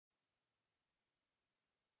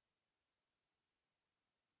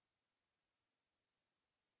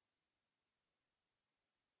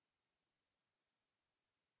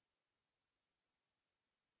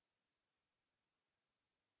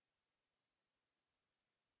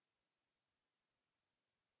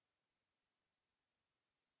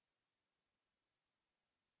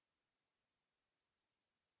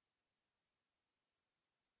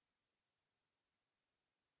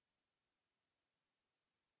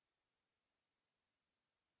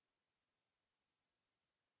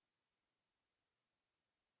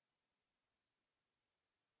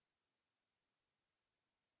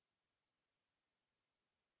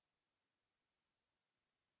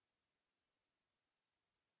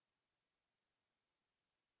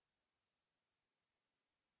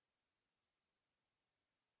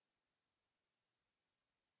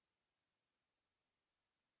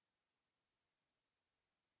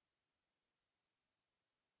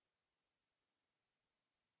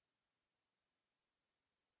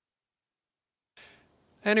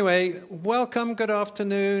Anyway, welcome, good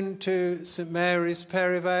afternoon to St Mary's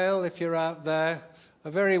Perivale, if you're out there.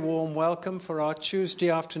 A very warm welcome for our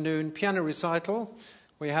Tuesday afternoon piano recital.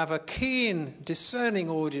 We have a keen, discerning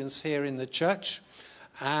audience here in the church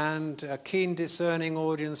and a keen, discerning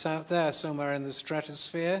audience out there somewhere in the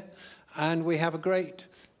stratosphere. And we have a great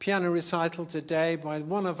piano recital today by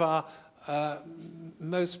one of our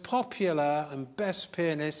most popular and best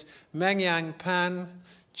pianists, Mengyang Pan.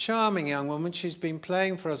 Charming young woman. She's been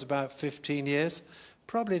playing for us about 15 years.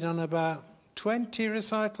 Probably done about 20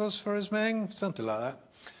 recitals for us, Meng, something like that.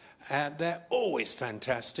 And they're always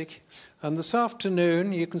fantastic. And this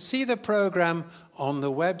afternoon, you can see the program on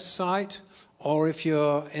the website, or if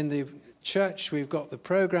you're in the church, we've got the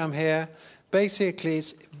program here. Basically,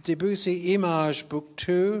 it's Debussy Image Book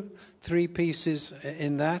 2, 3 pieces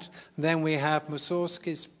in that. Then we have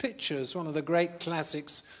Mussorgsky's Pictures, one of the great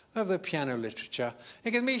classics of the piano literature.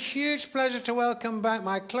 It gives me a huge pleasure to welcome back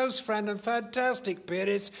my close friend and fantastic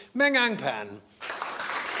pianist, Mengyang Pan.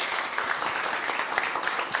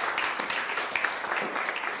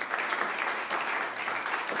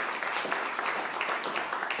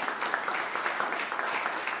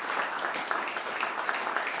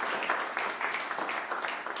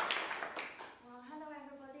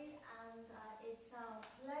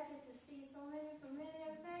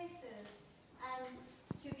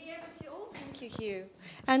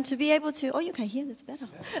 And to be able to, oh, you can hear this better.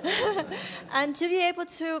 And to be able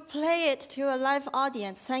to play it to a live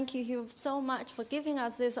audience. Thank you, Hugh, so much for giving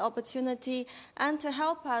us this opportunity and to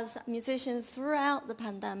help us musicians throughout the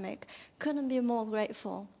pandemic. Couldn't be more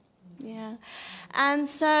grateful. Yeah. And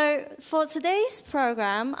so for today's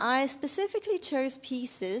program, I specifically chose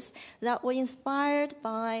pieces that were inspired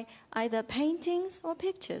by either paintings or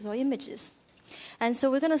pictures or images. And so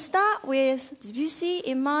we're going to start with Debussy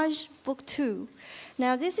Image Book 2.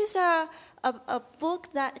 Now, this is a book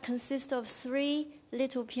that consists of 3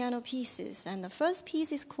 little piano pieces. And the first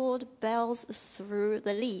piece is called Bells Through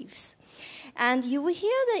the Leaves. And you will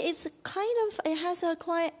hear that it has a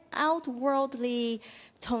quite outwardly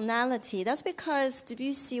tonality. That's because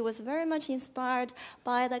Debussy was very much inspired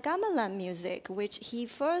by the gamelan music, which he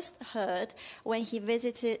first heard when he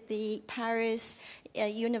visited the Paris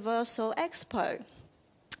Universal Expo.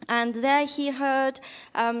 And there he heard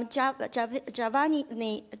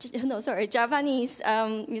Javanese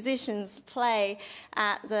musicians play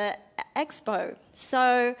at the expo.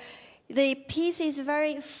 So the piece is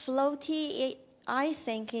very floaty. I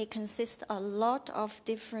think it consists a lot of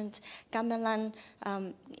different gamelan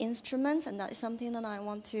instruments, and that is something that I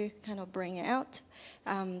want to kind of bring out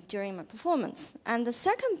during my performance. And the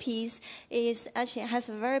second piece has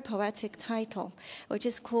a very poetic title, which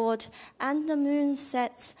is called "And the Moon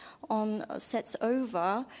Sets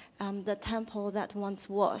Over the Temple That Once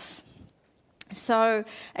Was." So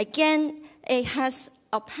again, it has.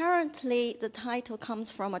 Apparently, the title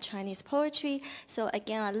comes from a Chinese poetry, so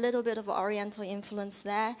again, a little bit of Oriental influence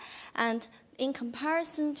there. And in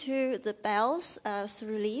comparison to the Bells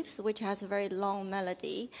Through Leaves, which has a very long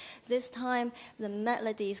melody, this time the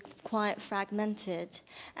melody is quite fragmented,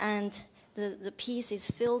 and the piece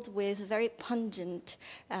is filled with very pungent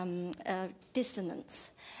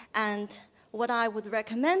dissonance. And what I would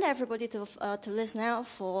recommend everybody to listen out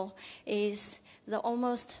for is the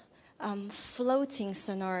almost floating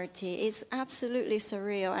sonority. It's absolutely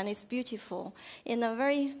surreal and it's beautiful in a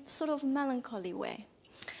very sort of melancholy way.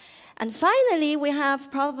 And finally, we have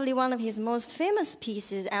probably one of his most famous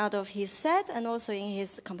pieces out of his set and also in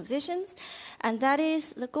his compositions, and that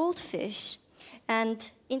is The Goldfish. And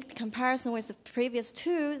in comparison with the previous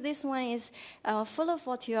 2, this one is full of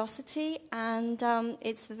virtuosity, and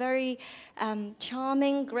it's very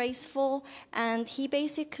charming, graceful, and he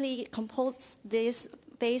basically composed this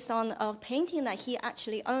based on a painting that he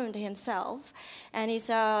actually owned himself. And it's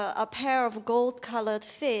a pair of gold-colored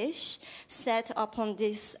fish set upon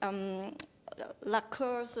this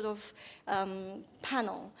lacquer sort of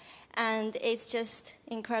panel. And it's just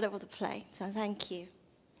incredible to play. So thank you.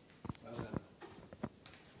 Well done.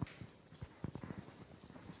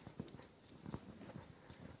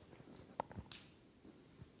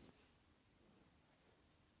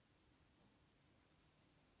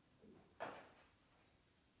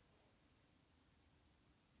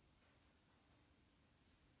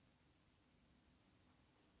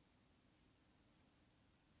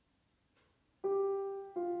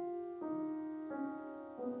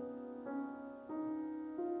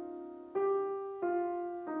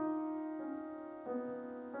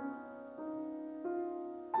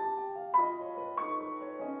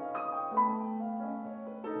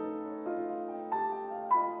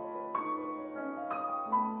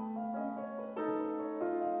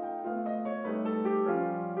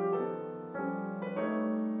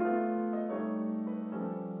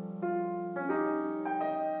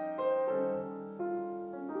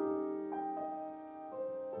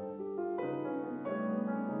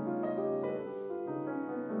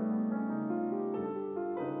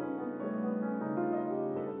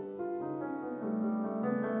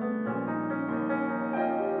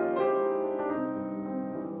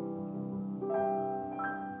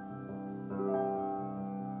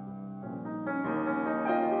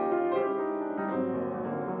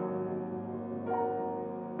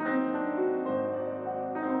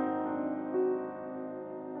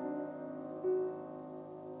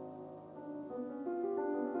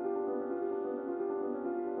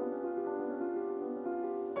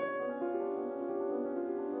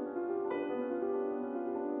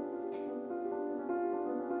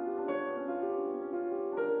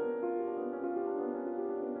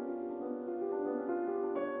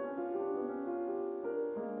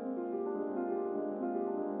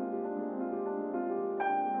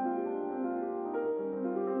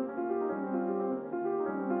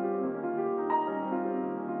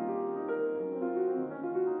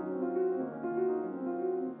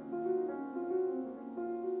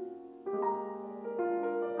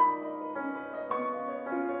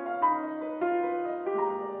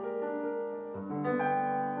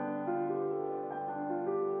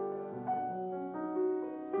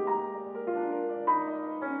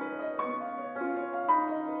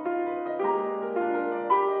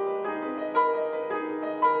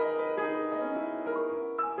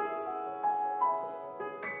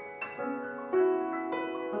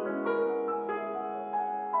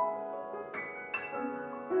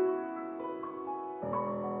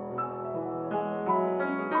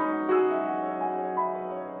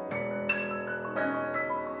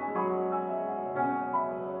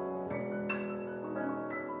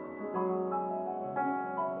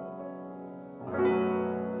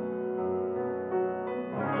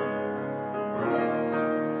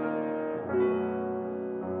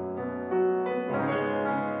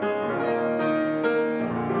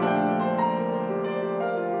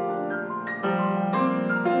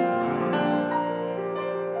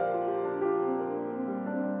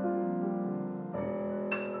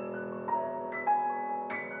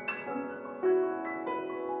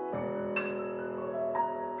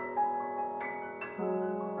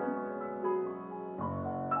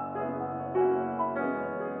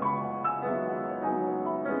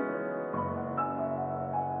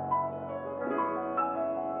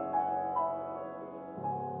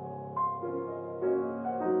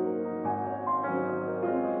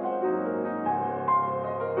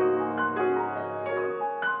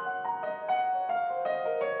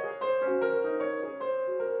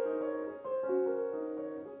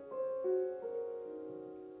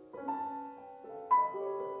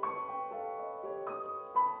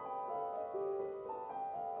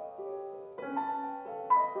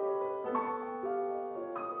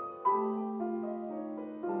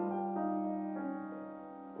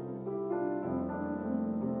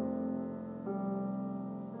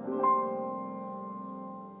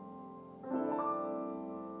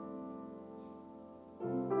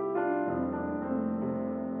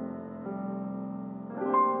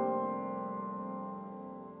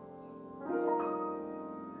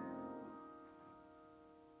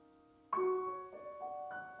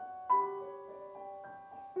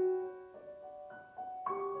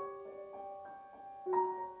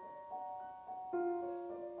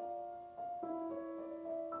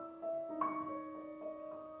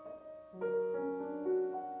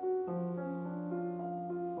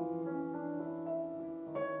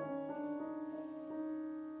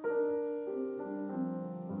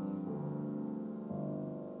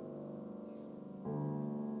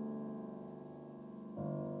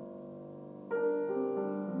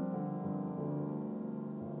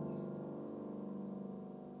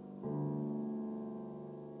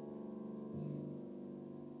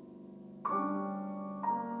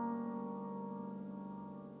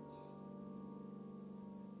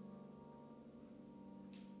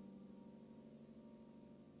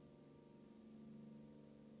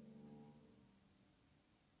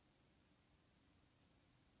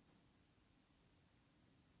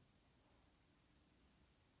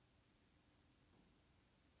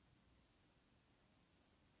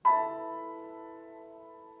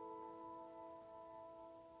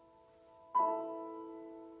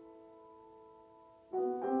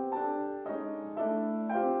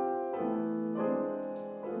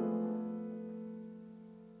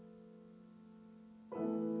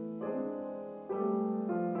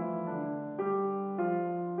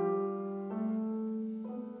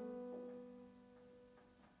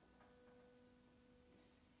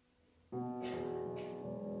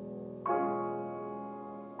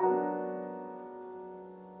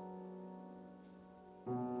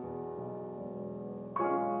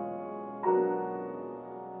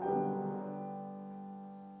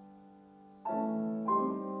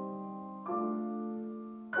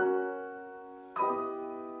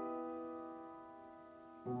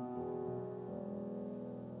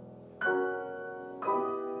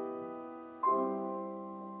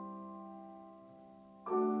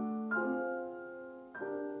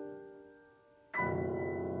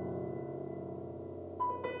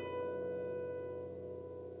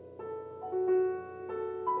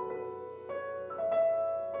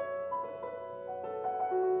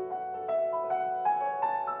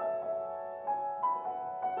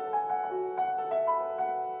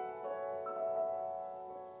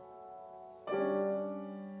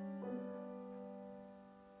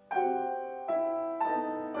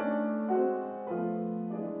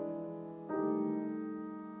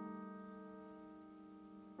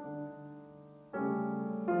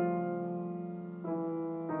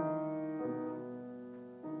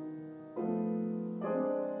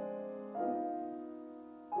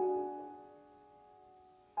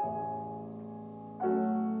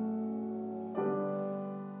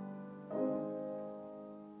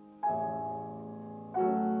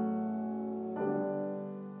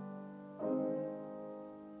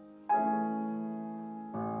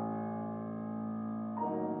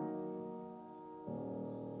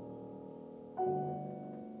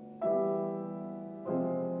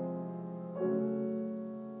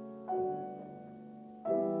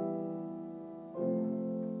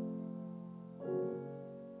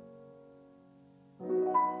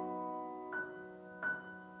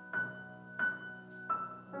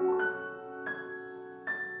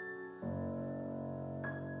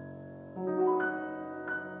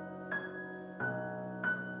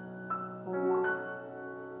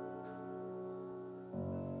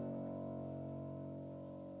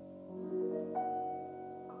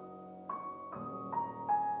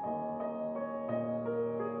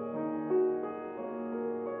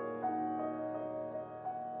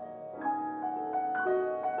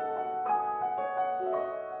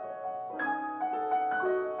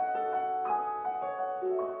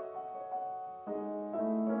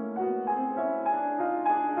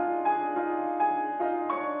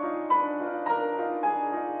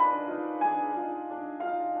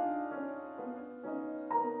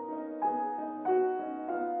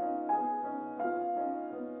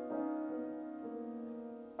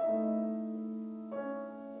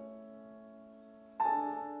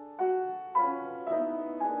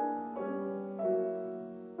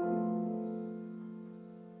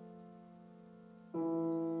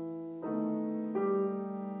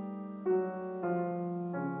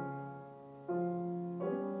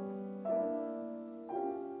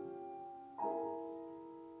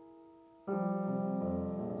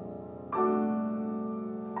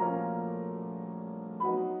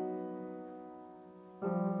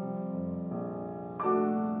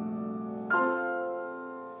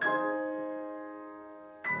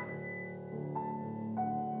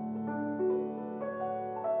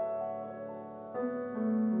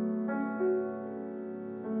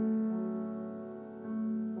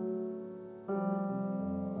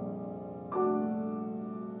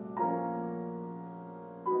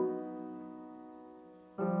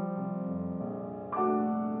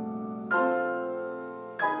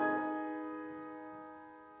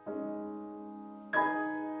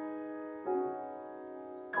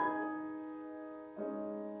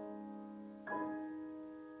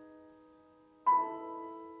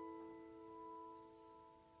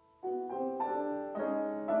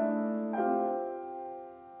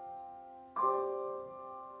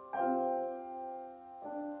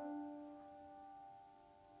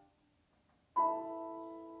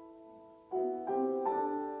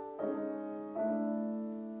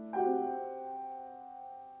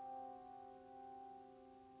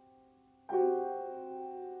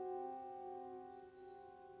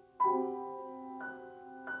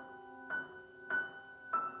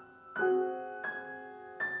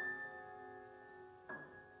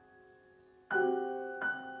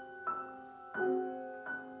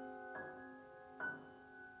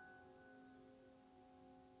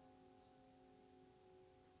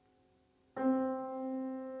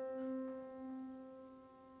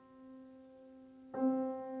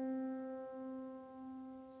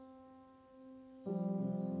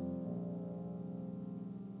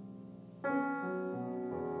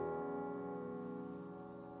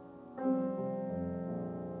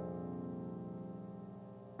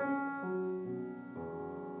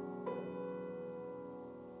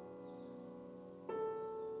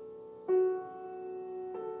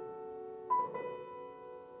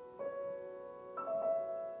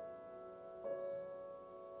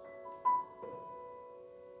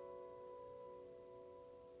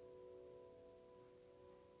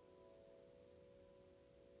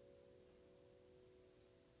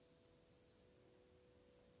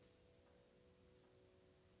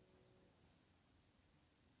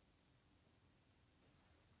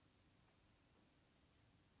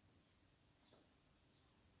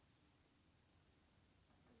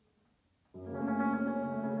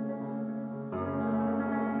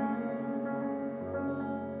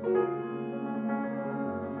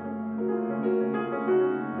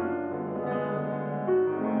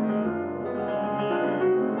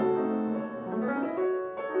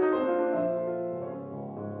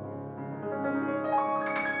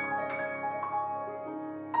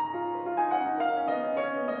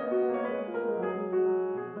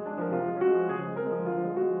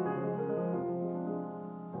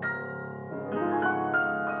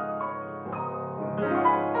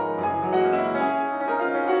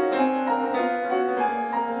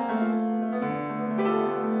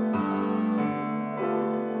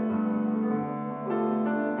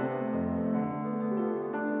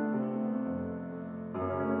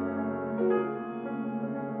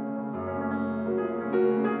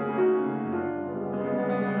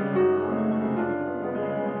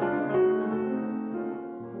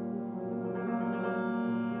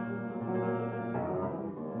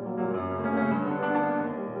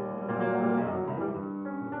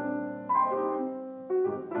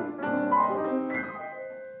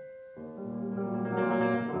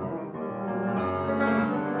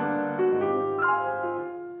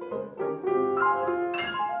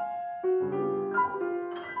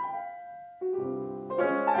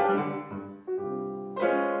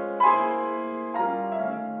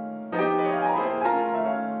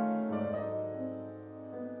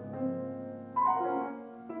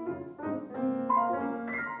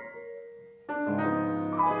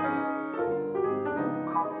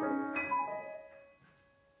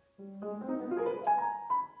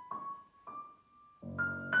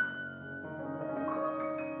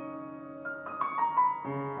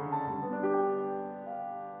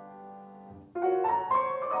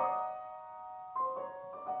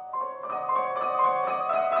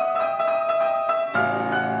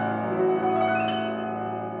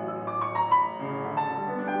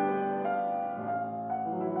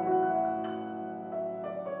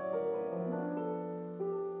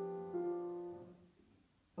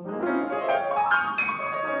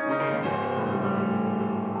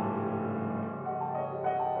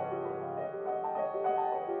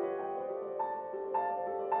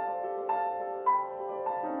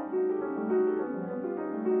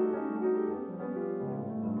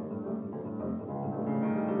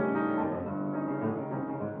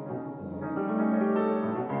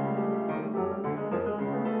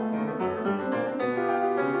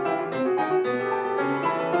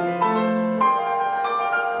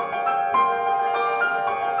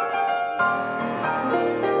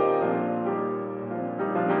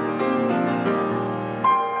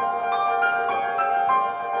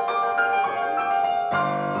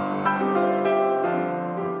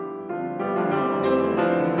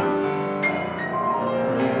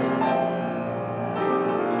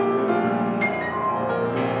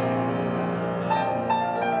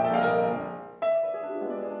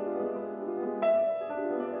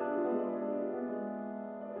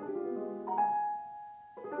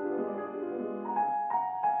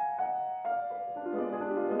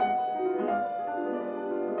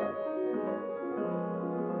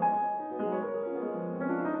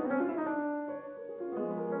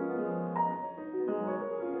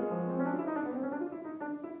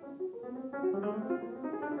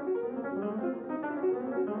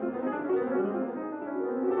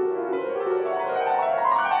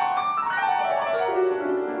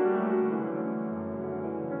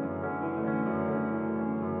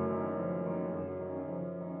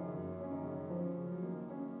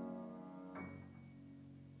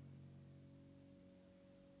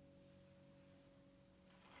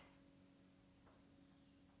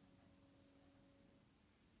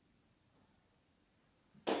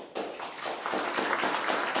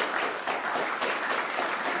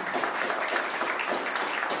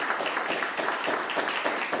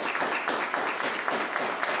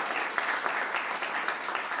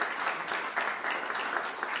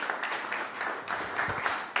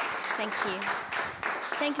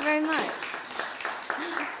 you very much.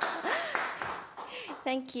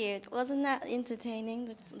 Thank you. Wasn't that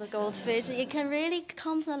entertaining, the goldfish? It can really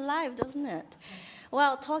come alive, doesn't it?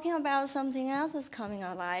 Well, talking about something else that's coming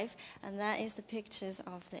alive, and that is the pictures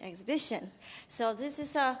of the exhibition. So this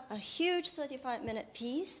is a huge 35-minute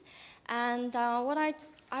piece, and I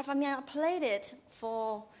played it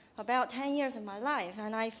for about 10 years of my life,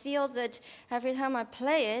 and I feel that every time I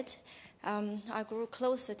play it, I grew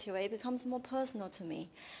closer to it. It becomes more personal to me.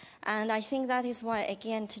 And I think that is why,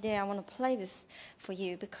 again, today I want to play this for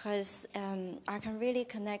you, because I can really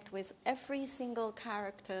connect with every single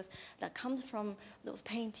character that comes from those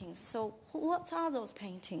paintings. So what are those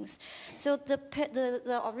paintings? So the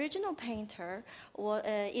original painter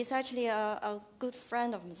is actually a good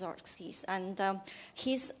friend of Mussorgsky's, and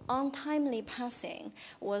his untimely passing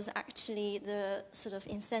was actually the sort of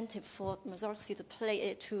incentive for Mussorgsky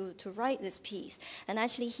to write this piece. And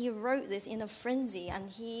actually he wrote this in a frenzy,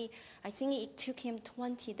 and I think it took him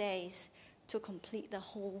 20 days to complete the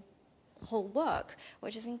whole work,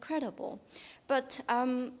 which is incredible. But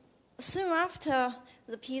soon after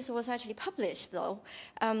the piece was actually published, though,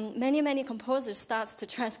 many composers start to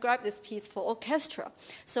transcribe this piece for orchestra.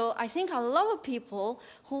 So I think a lot of people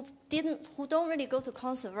who don't really go to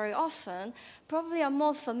concert very often probably are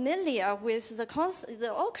more familiar with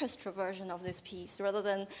the orchestra version of this piece rather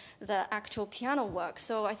than the actual piano work.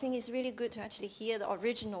 So I think it's really good to actually hear the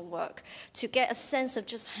original work to get a sense of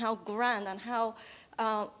just how grand and how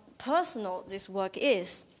personal this work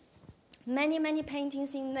is. Many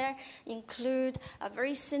paintings in there include a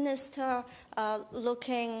very sinister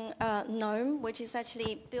looking gnome, which is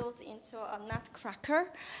actually built into a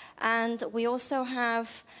nutcracker. And we also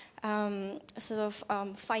have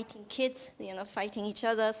fighting kids, fighting each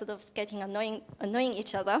other, sort of getting annoying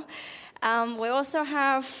each other. We also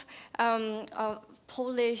have a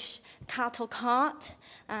Polish cattle cart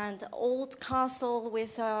and old castle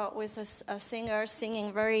with a singer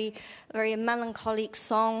singing very melancholic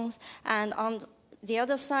songs. And on the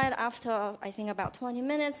other side, after I think about 20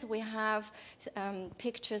 minutes, we have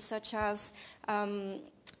pictures such as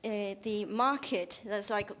the market. There's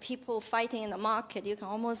like people fighting in the market. You can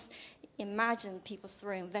almost imagine people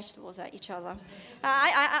throwing vegetables at each other.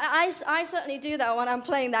 I certainly do that when I'm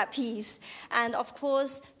playing that piece. And of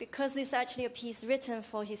course, because this is actually a piece written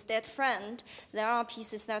for his dead friend, there are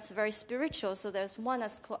pieces that's very spiritual. So there's one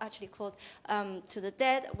that's actually called "To the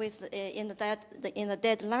Dead" in the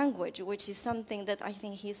dead language, which is something that I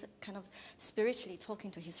think he's kind of spiritually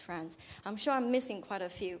talking to his friends. I'm sure I'm missing quite a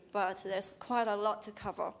few, but there's quite a lot to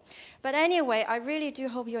cover. But anyway, I really do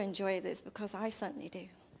hope you enjoy this, because I certainly do.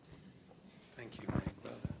 Thank you, Meg.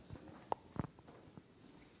 Well done.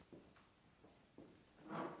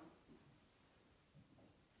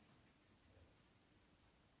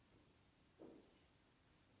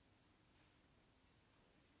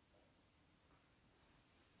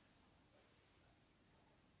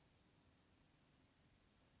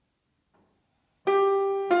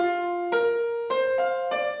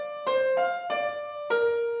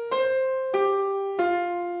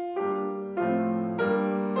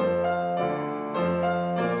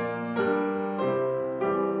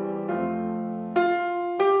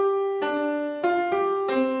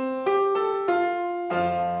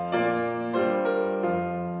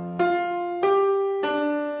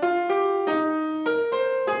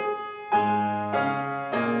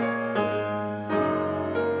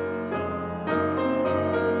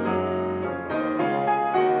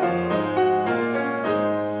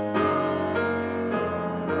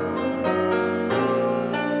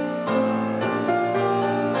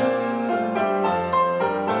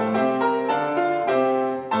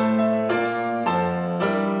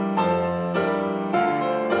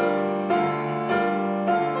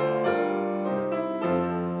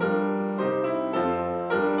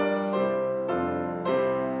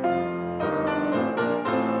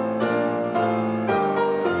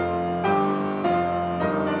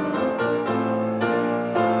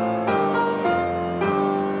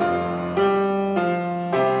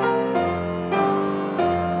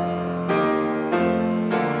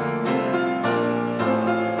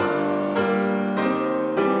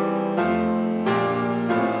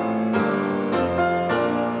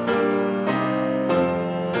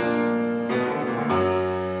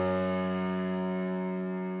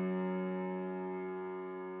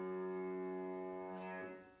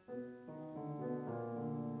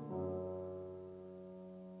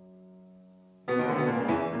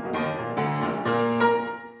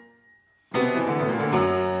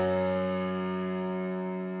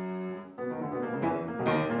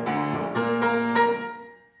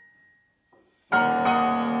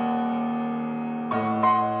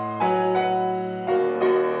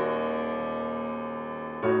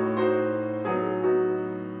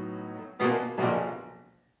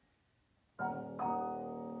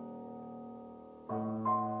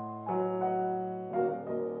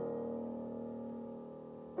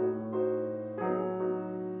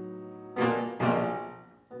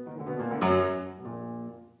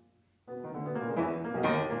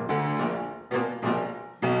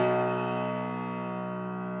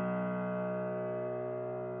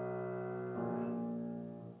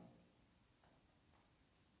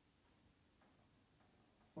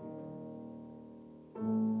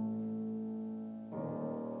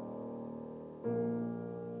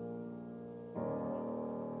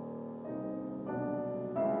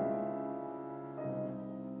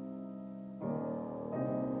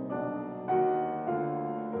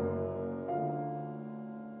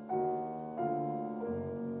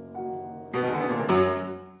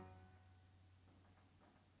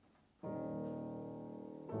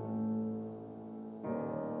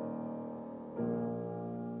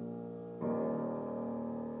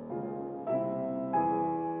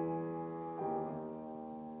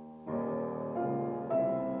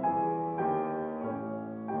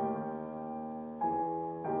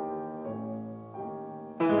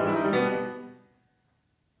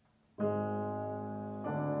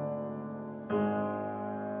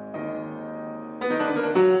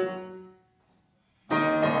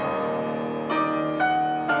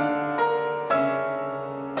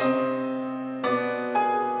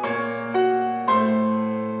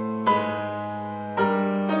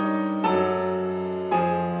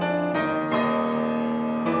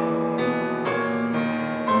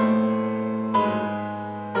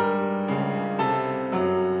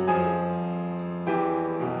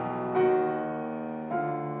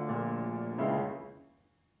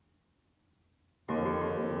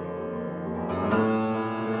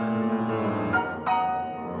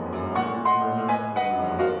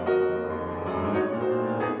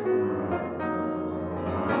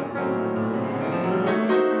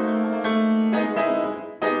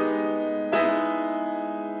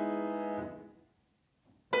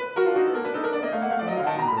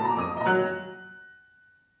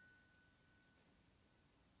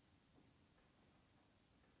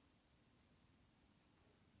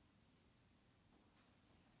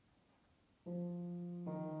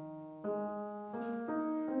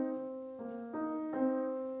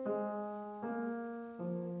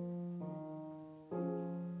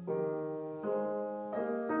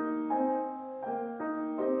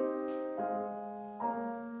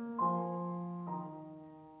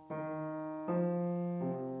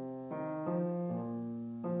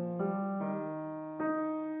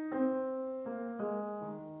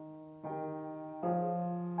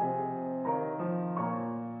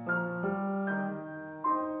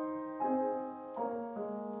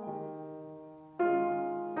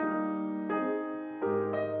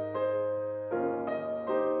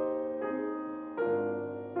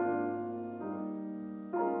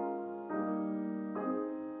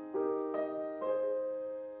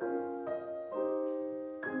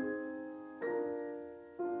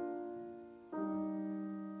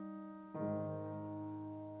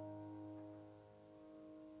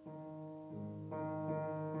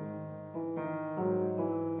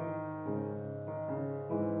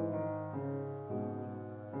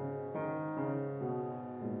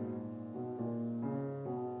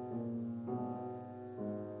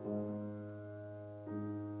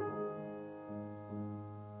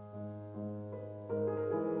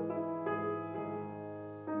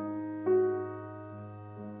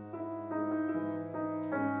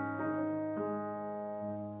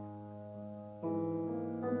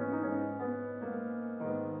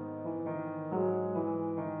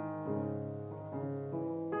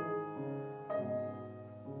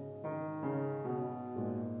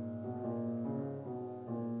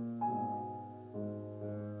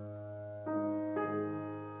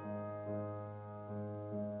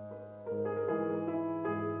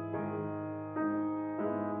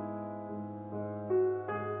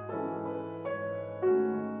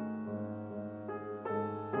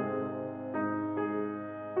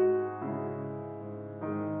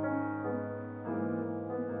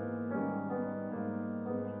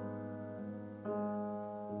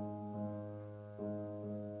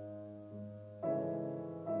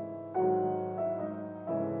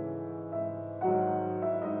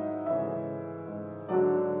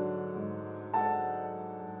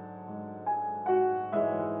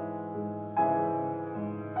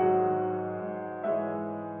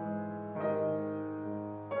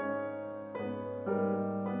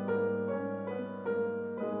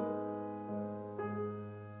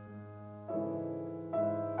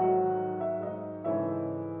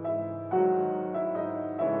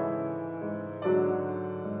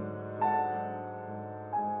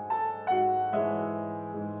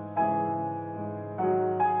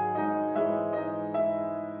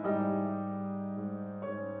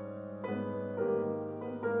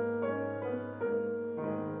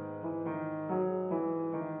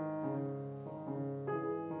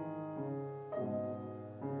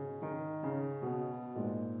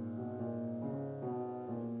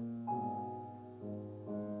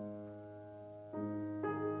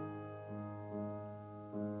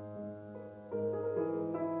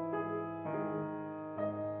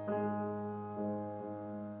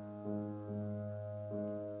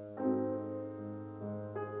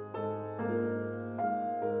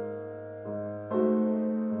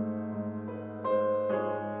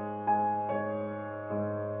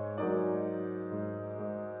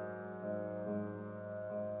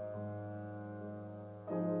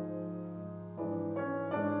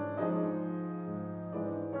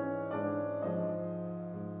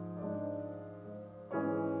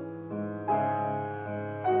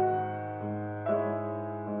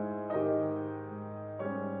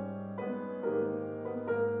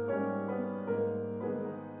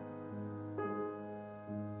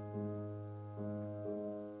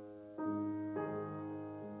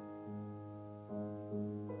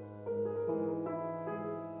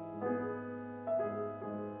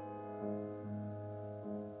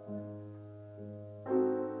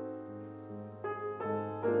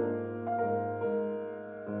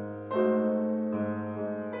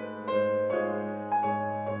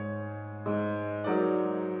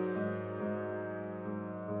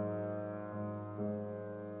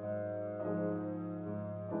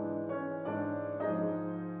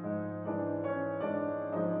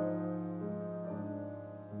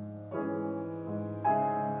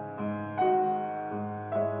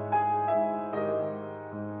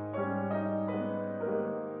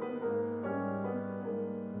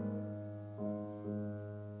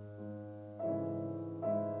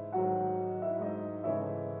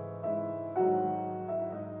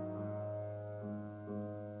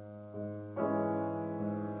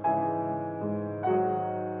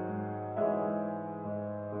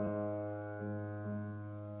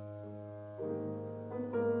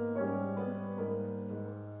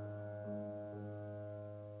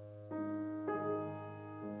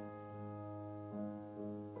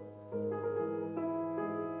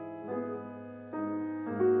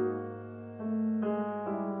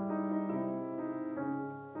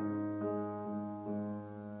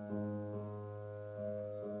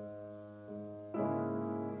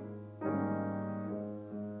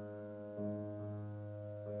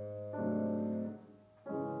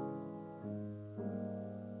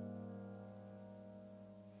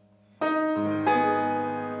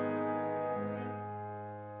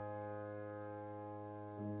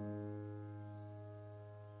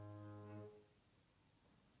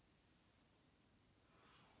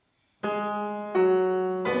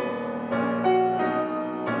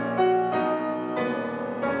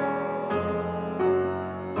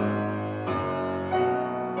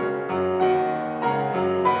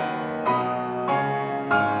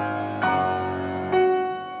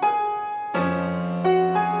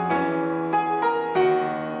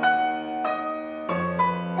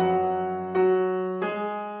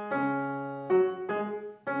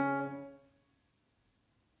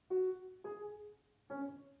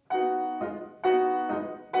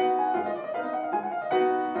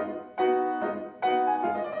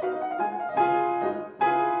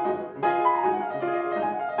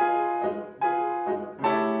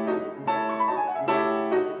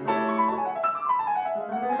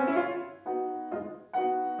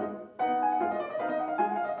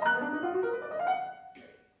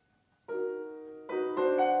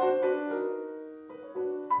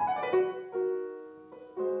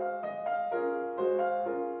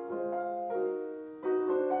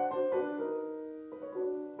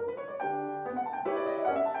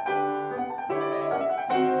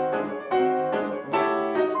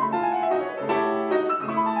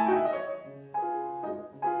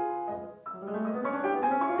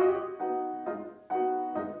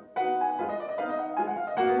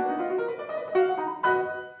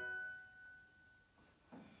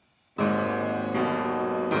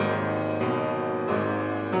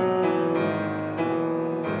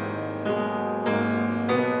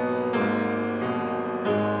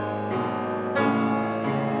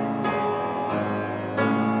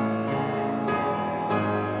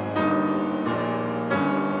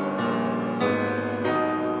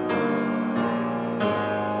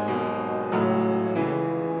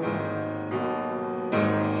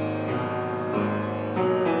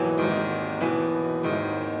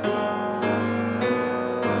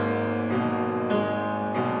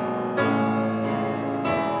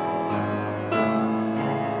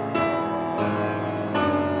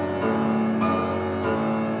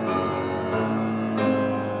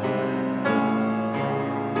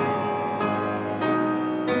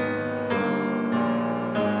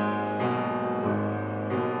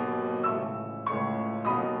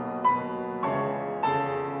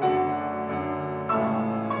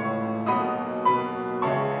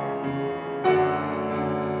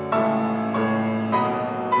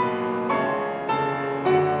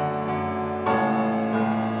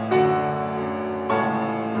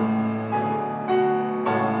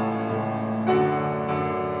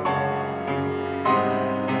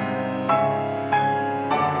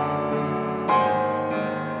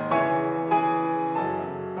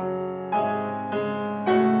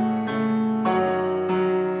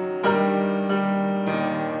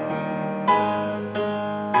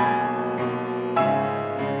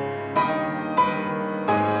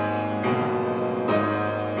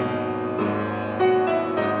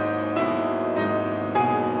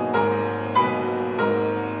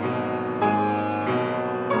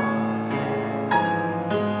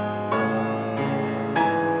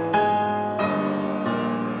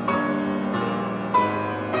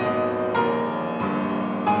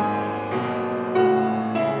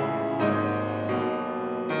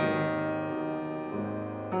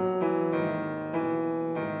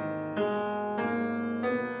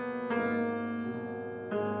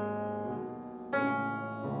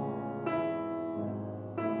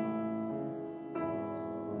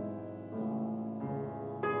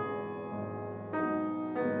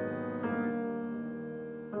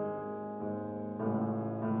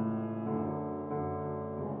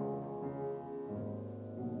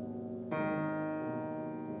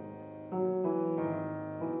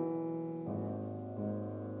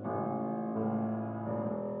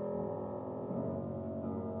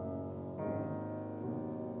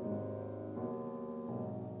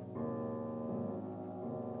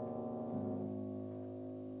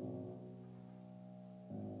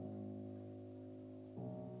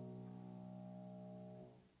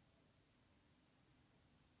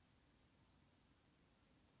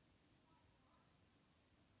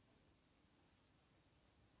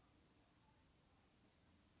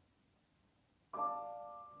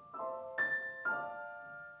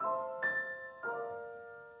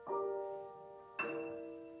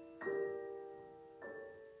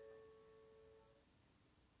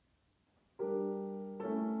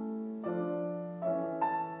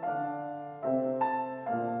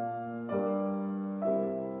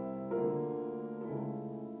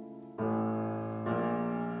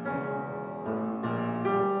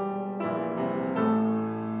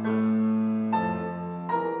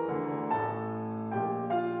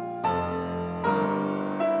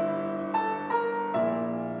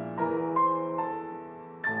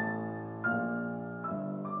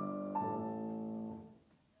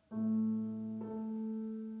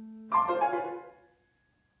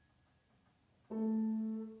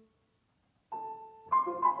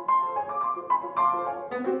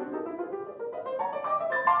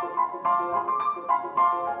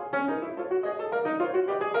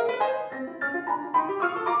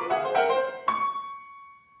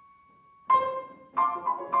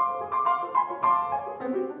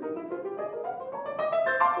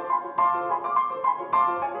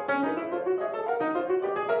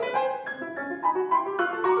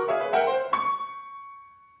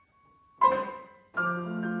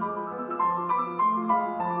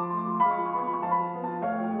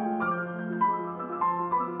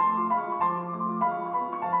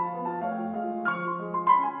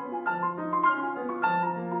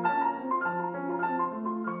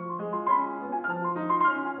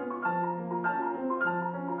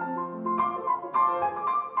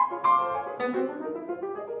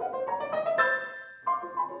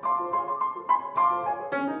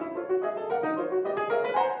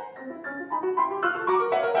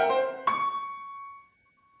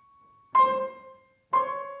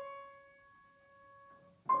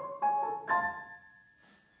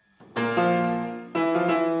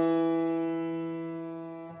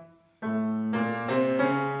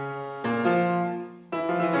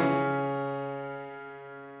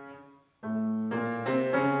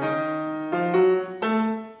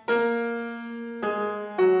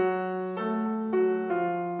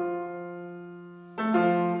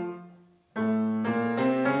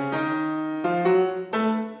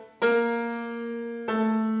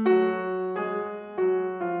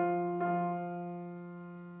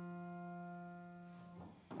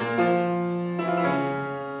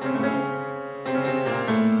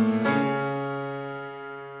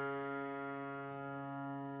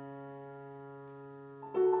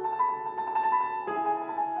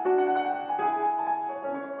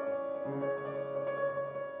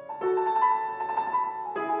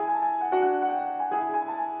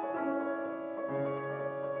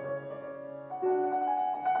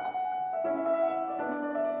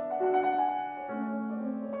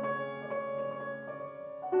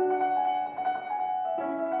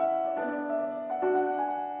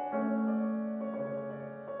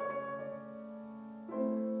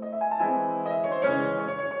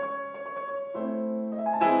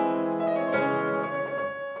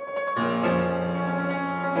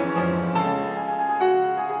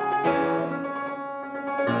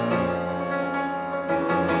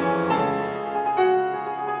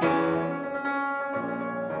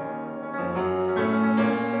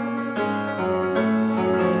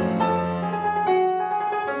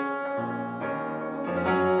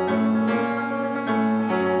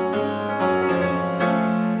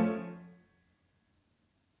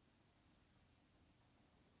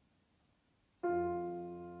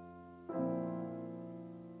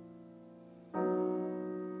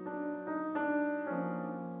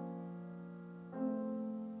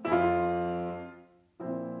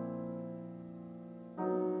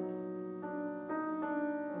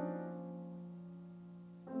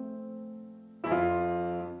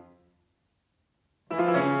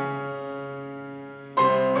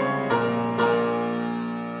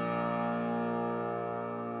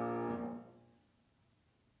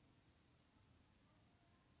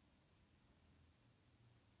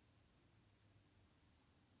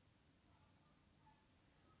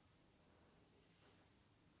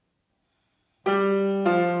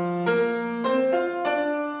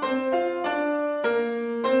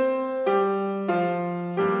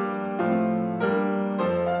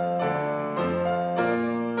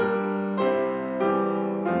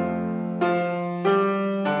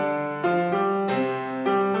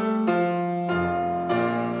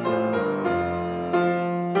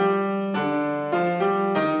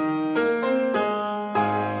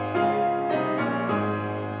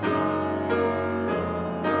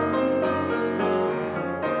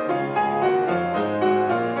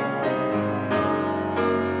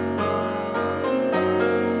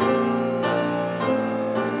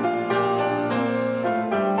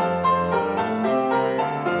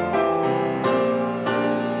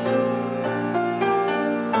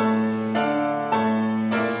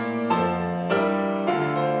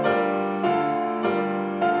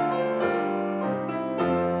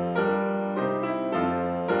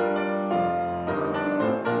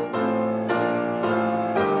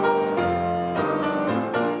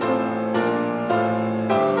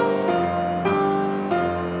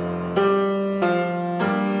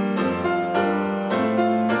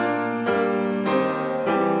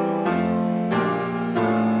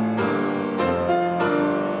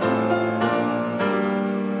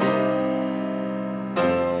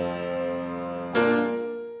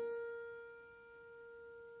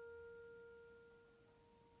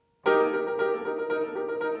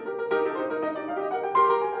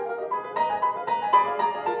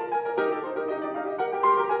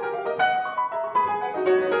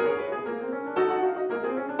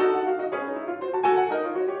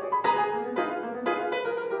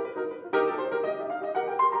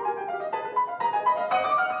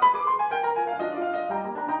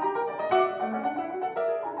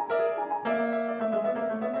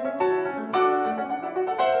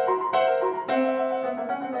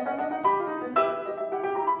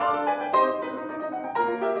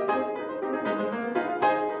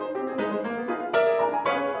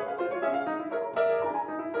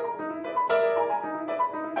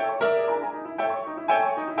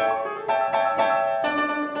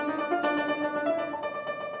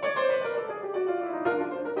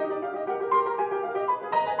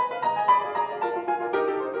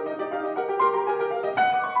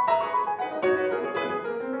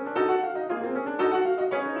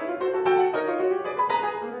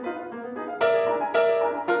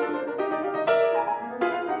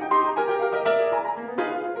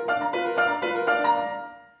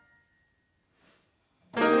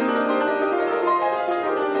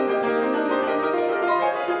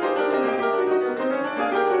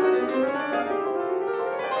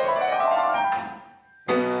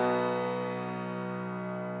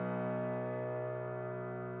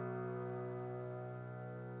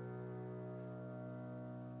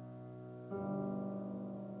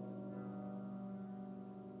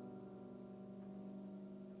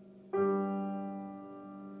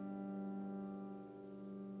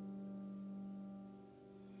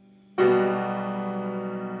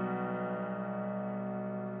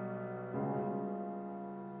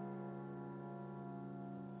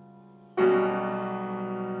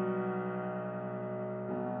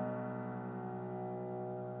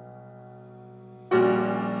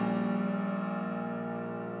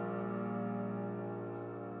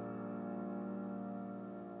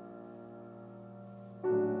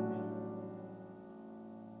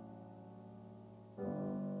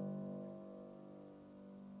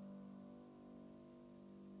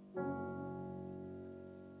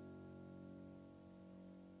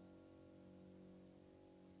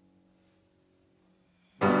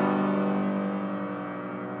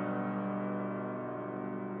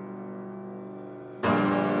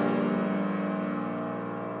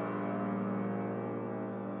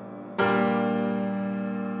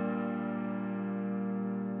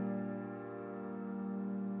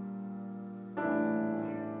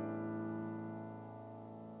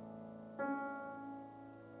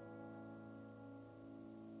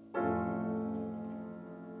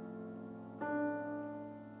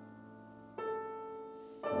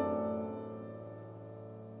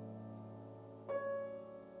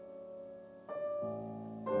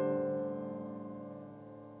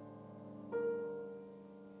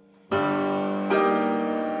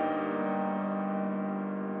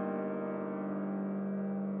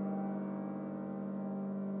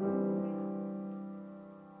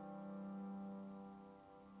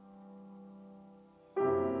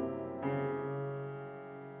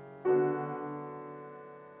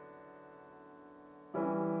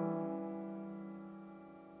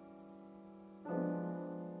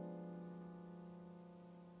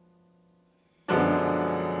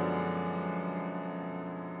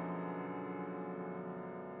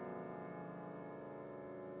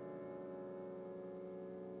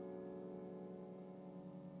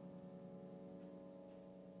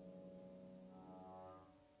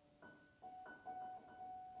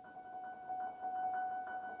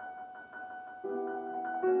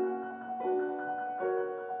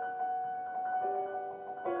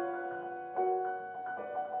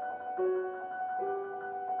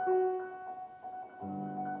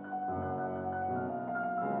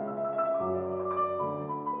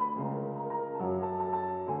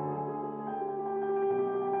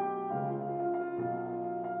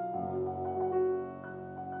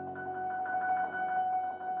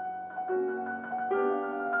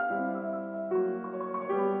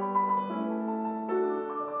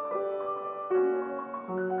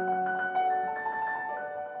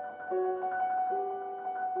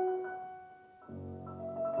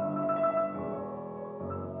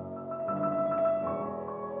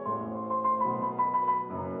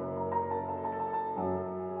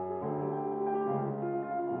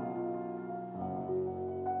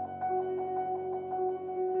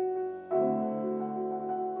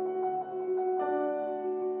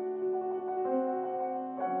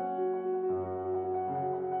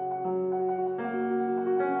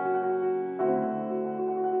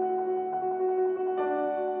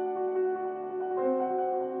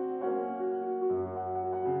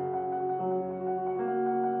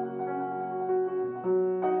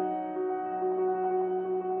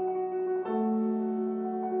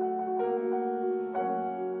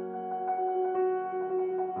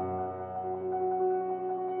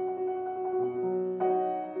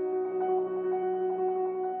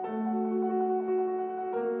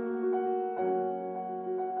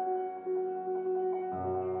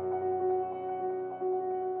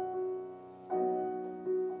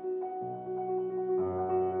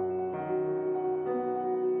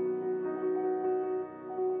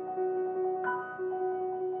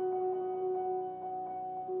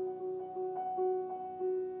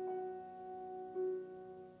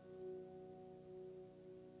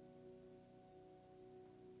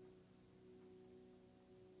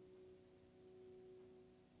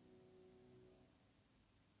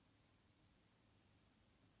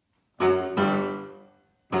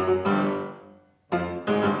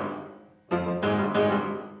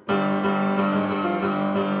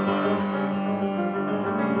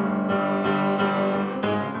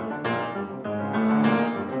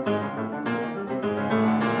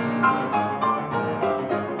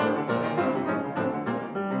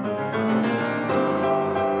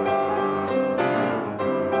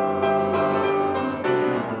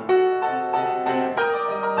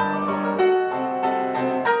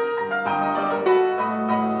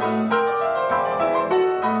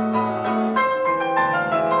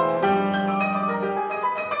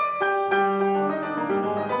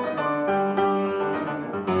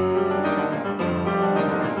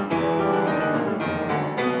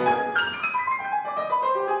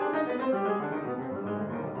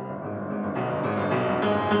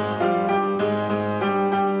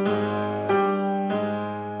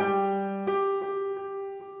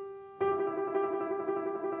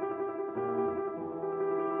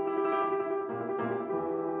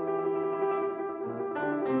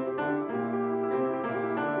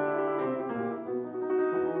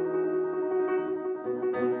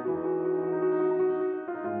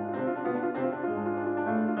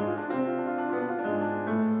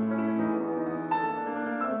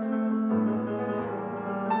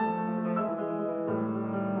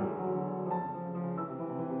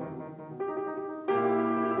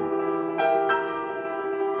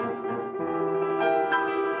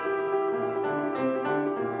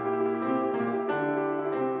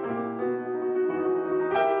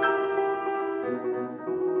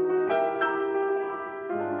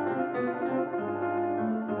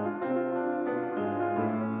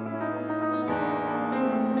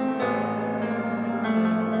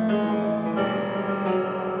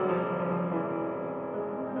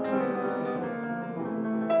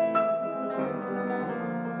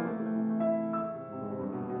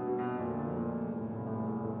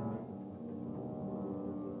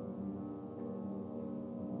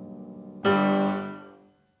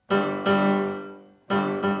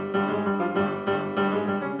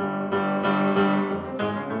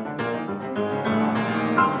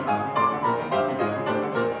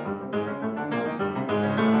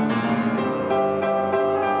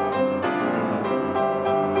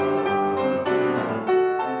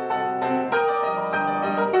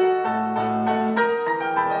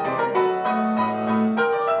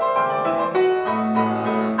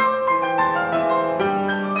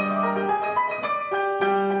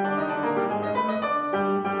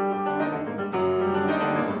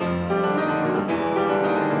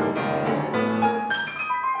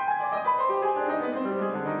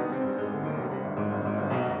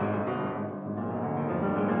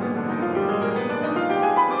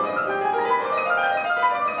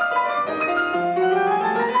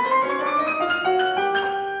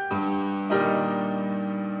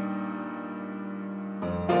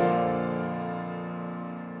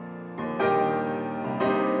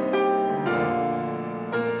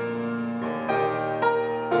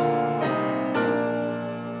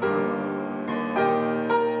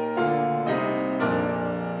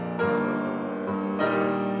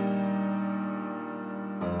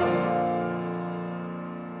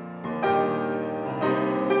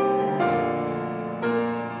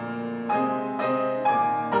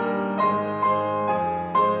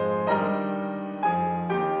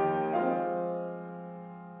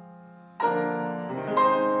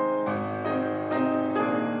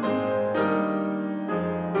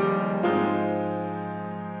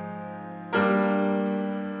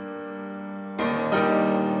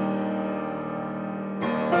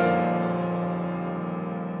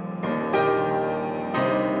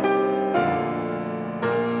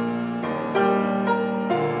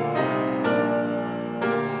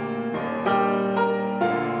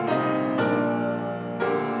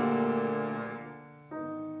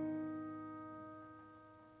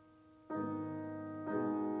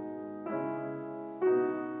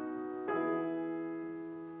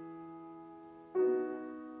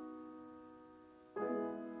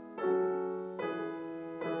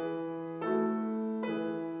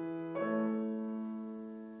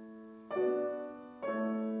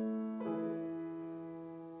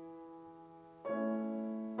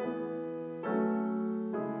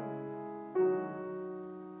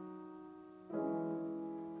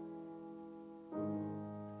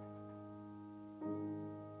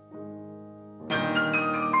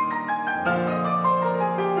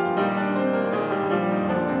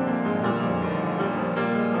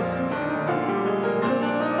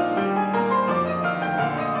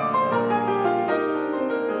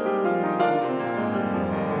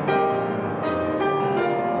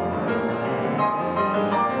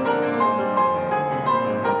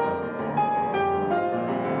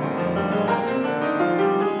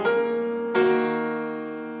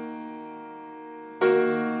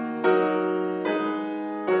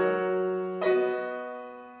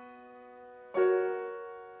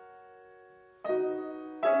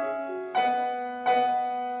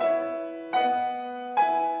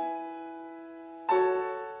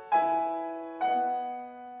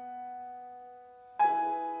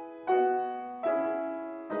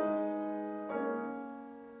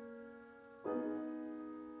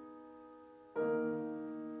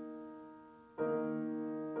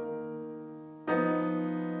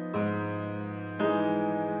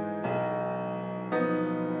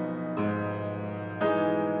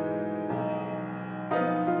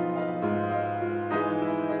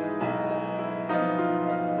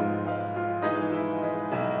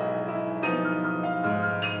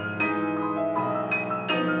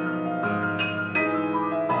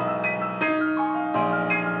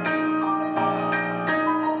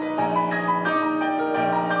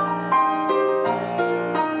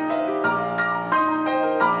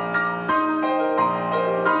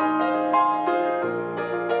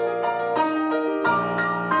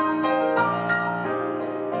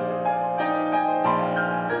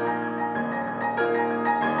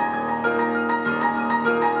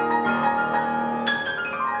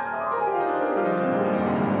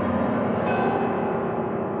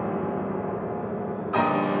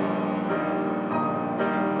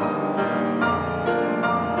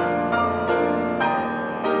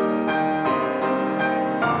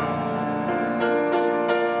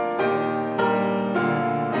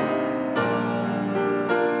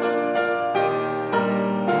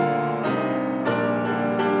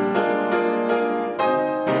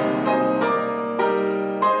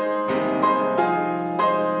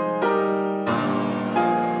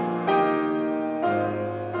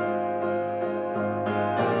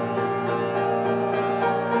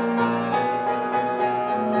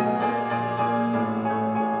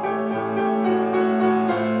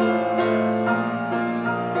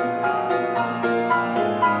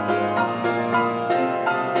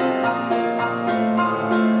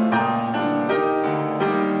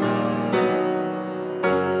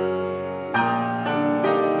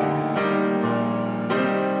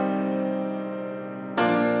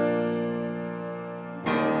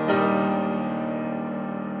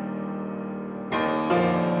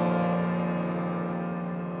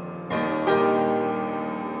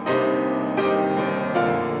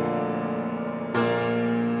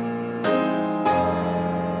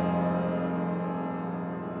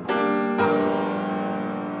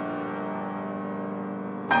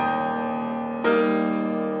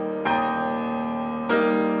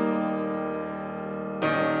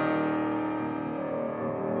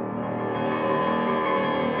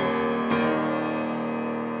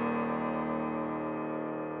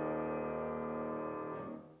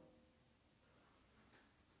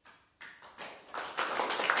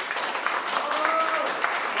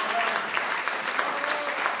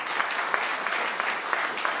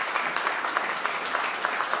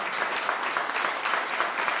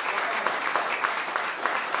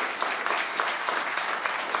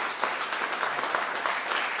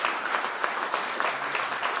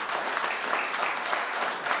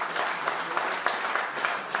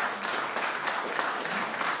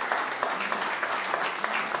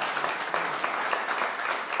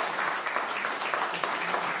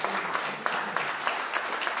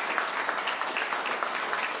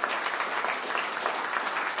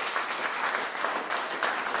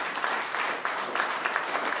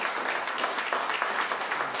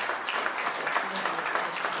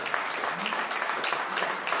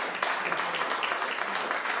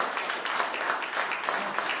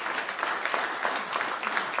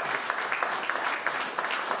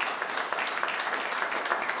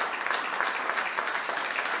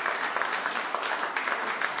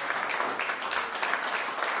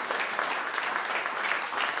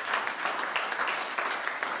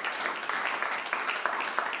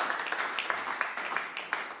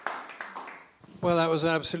 Well, that was an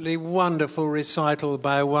absolutely wonderful recital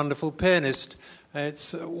by a wonderful pianist.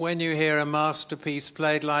 It's when you hear a masterpiece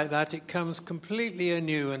played like that, it comes completely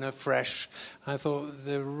anew and afresh. I thought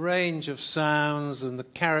the range of sounds and the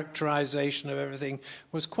characterization of everything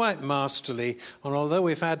was quite masterly. And although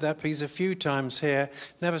we've had that piece a few times here,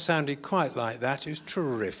 never sounded quite like that. It was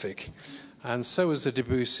terrific. And so was the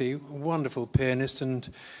Debussy, wonderful pianist and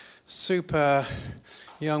super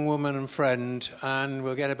young woman and friend. And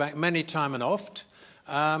we'll get her back many time and oft.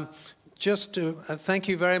 Just to thank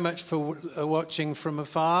you very much for watching from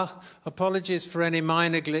afar. Apologies for any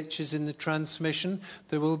minor glitches in the transmission.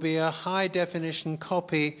 There will be a high-definition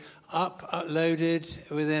copy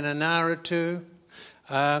uploaded within an hour or two.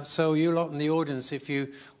 So you lot in the audience, if you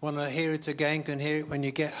want to hear it again, can hear it when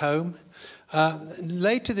you get home.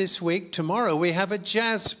 Later this week, tomorrow, we have a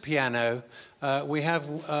jazz piano. We have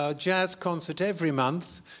a jazz concert every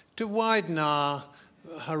month to widen our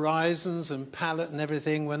horizons and palette and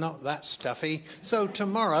everything. We're not that stuffy. So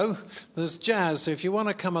tomorrow there's jazz. So if you want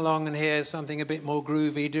to come along and hear something a bit more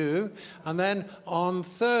groovy, do. And then on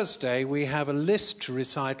Thursday we have a Liszt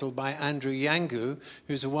recital by Andrew Yangu,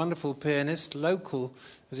 who's a wonderful pianist, local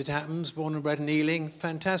as it happens, born and bred in Ealing,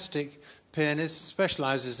 fantastic pianist,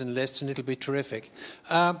 specializes in Liszt, and it'll be terrific.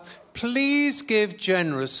 Please give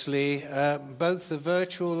generously, both the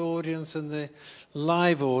virtual audience and the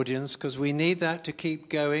live audience, because we need that to keep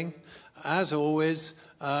going. As always,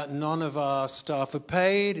 none of our staff are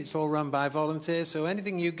paid. It's all run by volunteers, so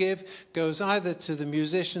anything you give goes either to the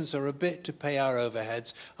musicians or a bit to pay our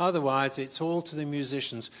overheads. Otherwise, it's all to the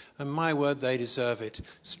musicians, and my word, they deserve it.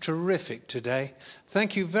 It's terrific today.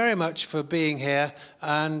 Thank you very much for being here,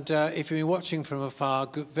 and if you've been watching from afar,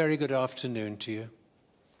 very good afternoon to you.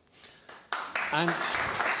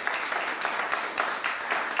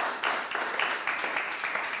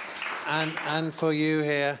 And for you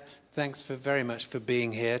here, thanks very much for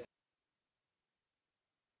being here.